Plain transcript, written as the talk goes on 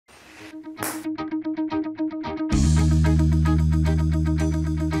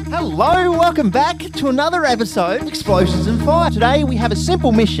Hello, welcome back to another episode of Explosions and Fire. Today we have a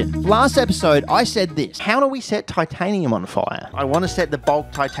simple mission. Last episode I said this: how do we set titanium on fire? I want to set the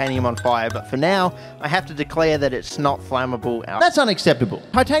bulk titanium on fire, but for now I have to declare that it's not flammable. That's unacceptable.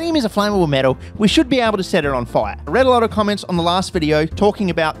 Titanium is a flammable metal. We should be able to set it on fire. I read a lot of comments on the last video talking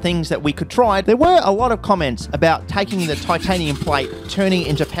about things that we could try. There were a lot of comments about taking the titanium plate, turning it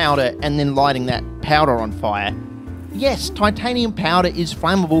into powder, and then lighting that powder on fire. Yes, titanium powder is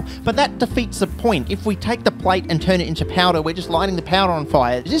flammable, but that defeats the point. If we take the plate and turn it into powder, we're just lighting the powder on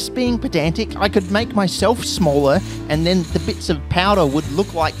fire. Is this being pedantic? I could make myself smaller, and then the bits of powder would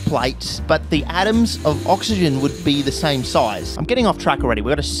look like plates, but the atoms of oxygen would be the same size. I'm getting off track already.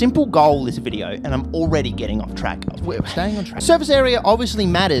 We've got a simple goal this video, and I'm already getting off track. We're staying on track. Surface area obviously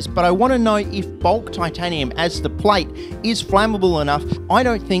matters, but I want to know if bulk titanium as the plate is flammable enough. I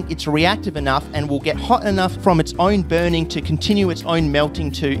don't think it's reactive enough and will get hot enough from its own burning to continue its own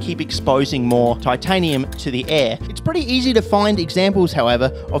melting to keep exposing more titanium to the air. It's pretty easy to find examples, however,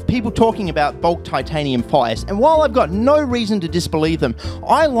 of people talking about bulk titanium fires, and while I've got no reason to disbelieve them,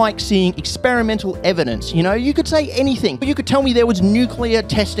 I like seeing experimental evidence. You know, you could say anything. You could tell me there was nuclear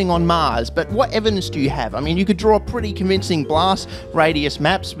testing on Mars, but what evidence do you have? I mean, you could draw pretty convincing blast radius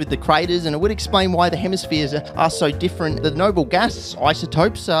maps with the craters, and it would explain why the hemispheres are so different. The noble gas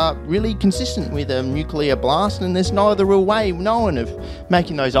isotopes are really consistent with a nuclear blast, and there's no other real way known of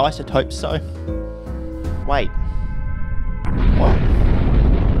making those isotopes, so... Wait. What?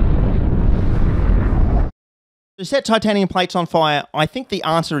 To set titanium plates on fire, I think the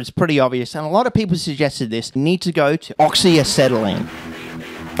answer is pretty obvious, and a lot of people suggested this. You need to go to oxyacetylene.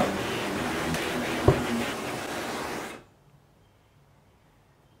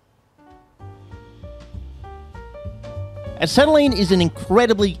 Acetylene is an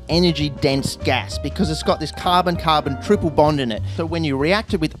incredibly energy-dense gas because it's got this carbon-carbon triple bond in it. So when you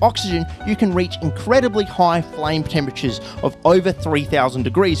react it with oxygen, you can reach incredibly high flame temperatures of over 3,000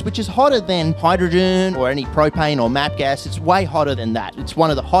 degrees, which is hotter than hydrogen or any propane or MAP gas. It's way hotter than that. It's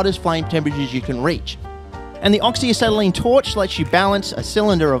one of the hottest flame temperatures you can reach. And the oxyacetylene torch lets you balance a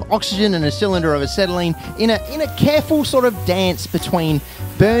cylinder of oxygen and a cylinder of acetylene in a careful sort of dance between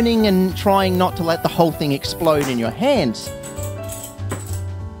burning and trying not to let the whole thing explode in your hands.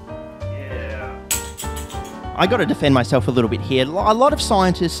 Yeah. I got to defend myself a little bit here. A lot of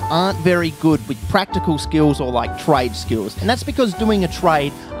scientists aren't very good with practical skills or like trade skills. And that's because doing a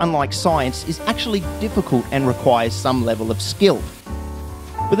trade, unlike science, is actually difficult and requires some level of skill.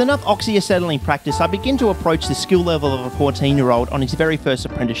 With enough oxyacetylene practice, I begin to approach the skill level of a 14-year-old on his very first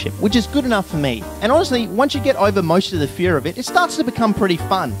apprenticeship, which is good enough for me. And honestly, once you get over most of the fear of it, it starts to become pretty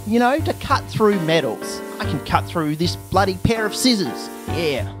fun, you know, to cut through metals. I can cut through this bloody pair of scissors.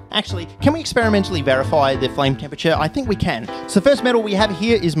 Yeah. Actually, can we experimentally verify the flame temperature? I think we can. So the first metal we have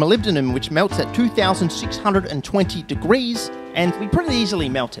here is molybdenum, which melts at 2,620 degrees. And we pretty easily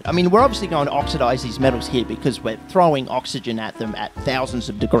melt it. I mean, we're obviously going to oxidize these metals here because we're throwing oxygen at them at thousands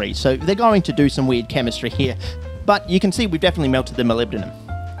of degrees. So they're going to do some weird chemistry here. But you can see we've definitely melted the molybdenum.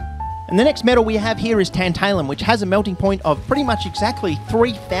 And the next metal we have here is tantalum, which has a melting point of pretty much exactly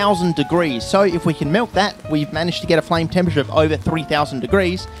 3,000 degrees. So if we can melt that, we've managed to get a flame temperature of over 3,000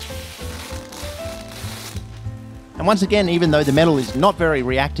 degrees. And once again, even though the metal is not very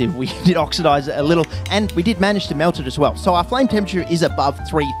reactive, we did oxidize it a little, and we did manage to melt it as well. So our flame temperature is above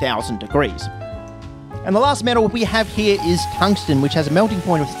 3,000 degrees. And the last metal we have here is tungsten, which has a melting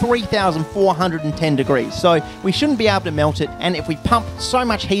point of 3,410 degrees. So we shouldn't be able to melt it, and if we pump so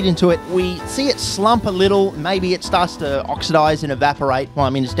much heat into it, we see it slump a little. Maybe it starts to oxidize and evaporate. Well, I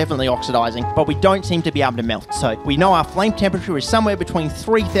mean, it's definitely oxidizing, but we don't seem to be able to melt. So we know our flame temperature is somewhere between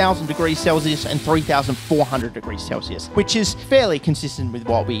 3,000 degrees Celsius and 3,400 degrees Celsius, which is fairly consistent with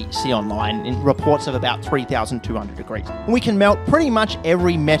what we see online in reports of about 3,200 degrees. And we can melt pretty much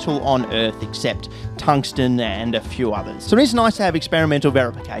every metal on Earth except tungsten and a few others. So it is nice to have experimental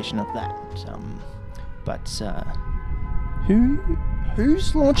verification of that.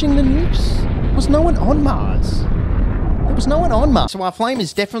 Who's launching the nukes? There was no one on Mars. There was no one on Mars. So our flame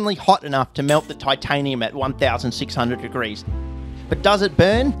is definitely hot enough to melt the titanium at 1,600 degrees. But does it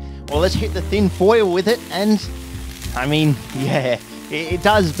burn? Well, let's hit the thin foil with it, and I mean, yeah, it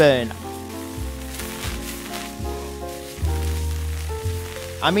does burn.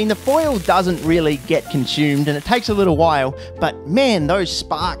 I mean, the foil doesn't really get consumed and it takes a little while, but man, those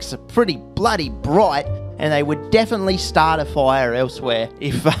sparks are pretty bloody bright, and they would definitely start a fire elsewhere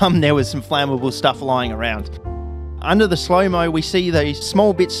if there was some flammable stuff lying around. Under the slow-mo, we see these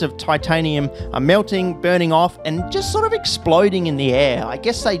small bits of titanium are melting, burning off, and just sort of exploding in the air. I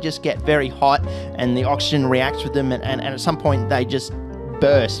guess they just get very hot and the oxygen reacts with them, and at some point they just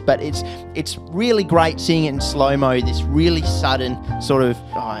burst, but it's really great seeing it in slow-mo, this really sudden sort of,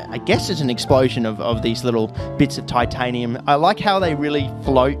 I guess it's an explosion of these little bits of titanium. I like how they really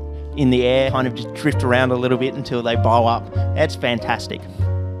float in the air, kind of just drift around a little bit until they blow up. That's fantastic.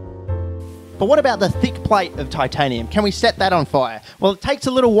 But what about the thick plate of titanium? Can we set that on fire? Well, it takes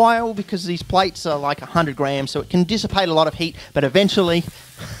a little while because these plates are like 100 grams, so it can dissipate a lot of heat, but eventually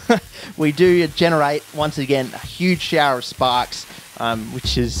we do generate, once again, a huge shower of sparks,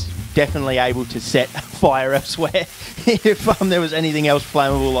 which is definitely able to set fire elsewhere if there was anything else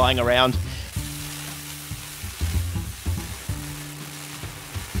flammable lying around.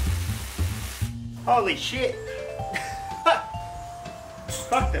 Holy shit!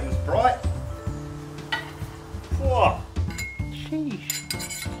 Fuck, that was bright. Whoa. Sheesh.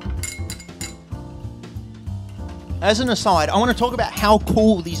 As an aside, I want to talk about how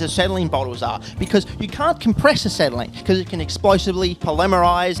cool these acetylene bottles are, because you can't compress acetylene because it can explosively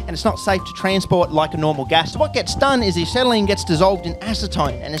polymerize and it's not safe to transport like a normal gas. So what gets done is the acetylene gets dissolved in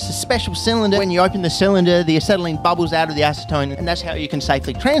acetone, and it's a special cylinder. When you open the cylinder, the acetylene bubbles out of the acetone, and that's how you can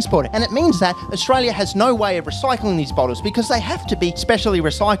safely transport it. And it means that Australia has no way of recycling these bottles because they have to be specially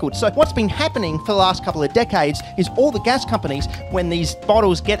recycled. So what's been happening for the last couple of decades is all the gas companies, when these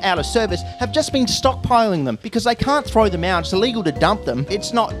bottles get out of service, have just been stockpiling them because they can't throw them out. It's illegal to dump them.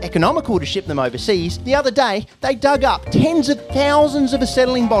 It's not economical to ship them overseas. The other day, they dug up tens of thousands of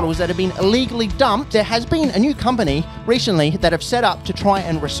acetylene bottles that have been illegally dumped. There has been a new company recently that have set up to try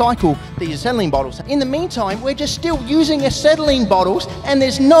and recycle these acetylene bottles. In the meantime, we're just still using acetylene bottles and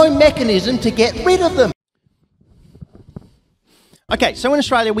there's no mechanism to get rid of them. Okay, so in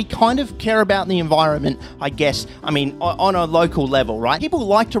Australia, we kind of care about the environment, I guess, I mean, on a local level, right? People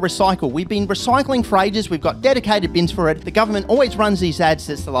like to recycle. We've been recycling for ages. We've got dedicated bins for it. The government always runs these ads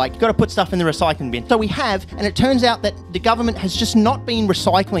that's like, got to put stuff in the recycling bin. So we have, and it turns out that the government has just not been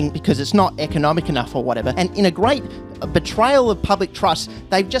recycling because it's not economic enough or whatever. And in a great betrayal of public trust,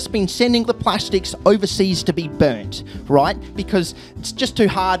 they've just been sending the plastics overseas to be burnt, right? Because it's just too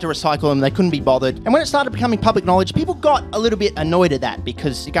hard to recycle them. They couldn't be bothered. And when it started becoming public knowledge, people got a little bit annoyed at that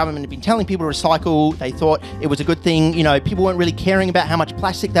because the government had been telling people to recycle. They thought it was a good thing. You know, people weren't really caring about how much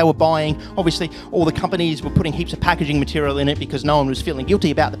plastic they were buying. Obviously, all the companies were putting heaps of packaging material in it because no one was feeling guilty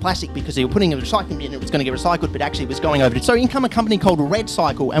about the plastic because they were putting it in a recycling bin and it was going to get recycled, but actually it was going over to. So in come a company called Red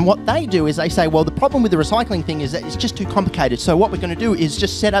Cycle, and what they do is they say, well, the problem with the recycling thing is that it's just too complicated. So what we're going to do is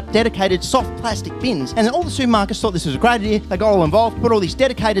just set up dedicated soft plastic bins. And then all the supermarkets thought this was a great idea. They got all involved, put all these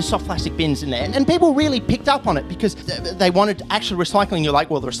dedicated soft plastic bins in there. And people really picked up on it because they wanted actual recycling. You're like,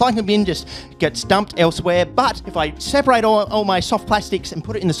 well, the recycling bin just gets dumped elsewhere. But if I separate all my soft plastics and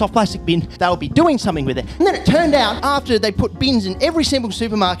put it in the soft plastic bin, they'll be doing something with it. And then it turned out, after they put bins in every single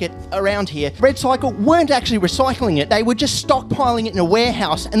supermarket around here, Red Cycle weren't actually recycling it. They were just stockpiling it in a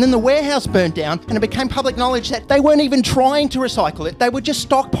warehouse. And then the warehouse burnt down and it became public knowledge that they weren't even trying to recycle it. They were just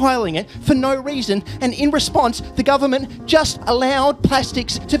stockpiling it for no reason. And in response, the government just allowed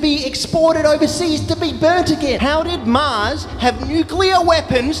plastics to be exported overseas to be burnt again. How did Mars have nuclear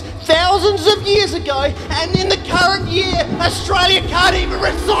weapons thousands of years ago, and in the current year, Australia can't even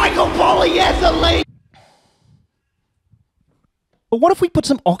recycle polyethylene? But what if we put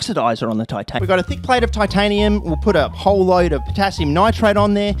some oxidizer on the titanium? We've got a thick plate of titanium, we'll put a whole load of potassium nitrate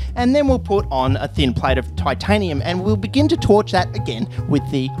on there, and then we'll put on a thin plate of titanium, and we'll begin to torch that again with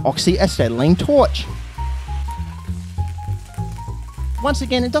the oxyacetylene torch. Once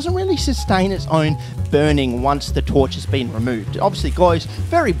again, it doesn't really sustain its own burning once the torch has been removed. It obviously glows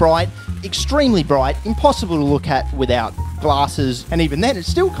very bright, extremely bright, impossible to look at without glasses, and even then it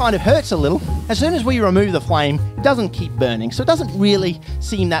still kind of hurts a little. As soon as we remove the flame, it doesn't keep burning, so it doesn't really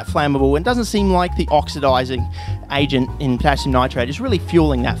seem that flammable, and doesn't seem like the oxidizing agent in potassium nitrate is really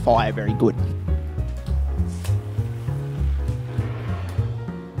fueling that fire very good.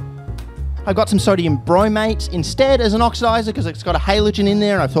 I got some sodium bromate instead as an oxidizer because it's got a halogen in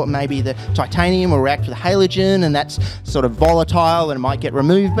there, and I thought maybe the titanium will react with the halogen and that's sort of volatile and it might get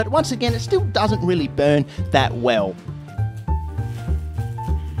removed, but once again it still doesn't really burn that well.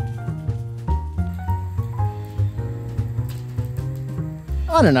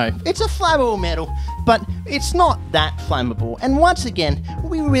 I don't know, it's a flammable metal, but it's not that flammable, and once again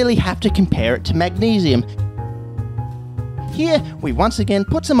we really have to compare it to magnesium. Here, we once again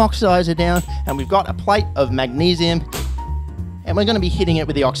put some oxidizer down, and we've got a plate of magnesium, and we're going to be hitting it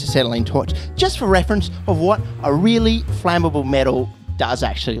with the oxyacetylene torch, just for reference of what a really flammable metal does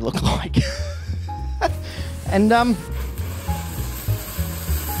actually look like. And,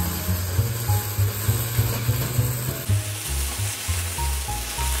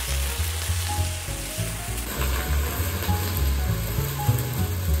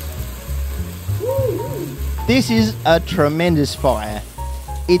 This is a tremendous fire.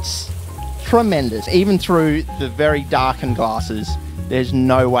 It's tremendous. Even through the very darkened glasses, there's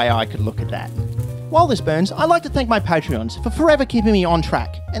no way I could look at that. While this burns, I'd like to thank my Patreons for forever keeping me on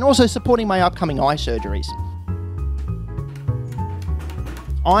track and also supporting my upcoming eye surgeries.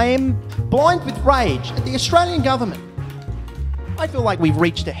 I am blind with rage at the Australian government. I feel like we've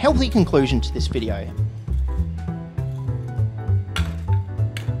reached a healthy conclusion to this video.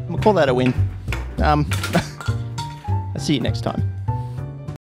 We'll call that a win. I'll see you next time.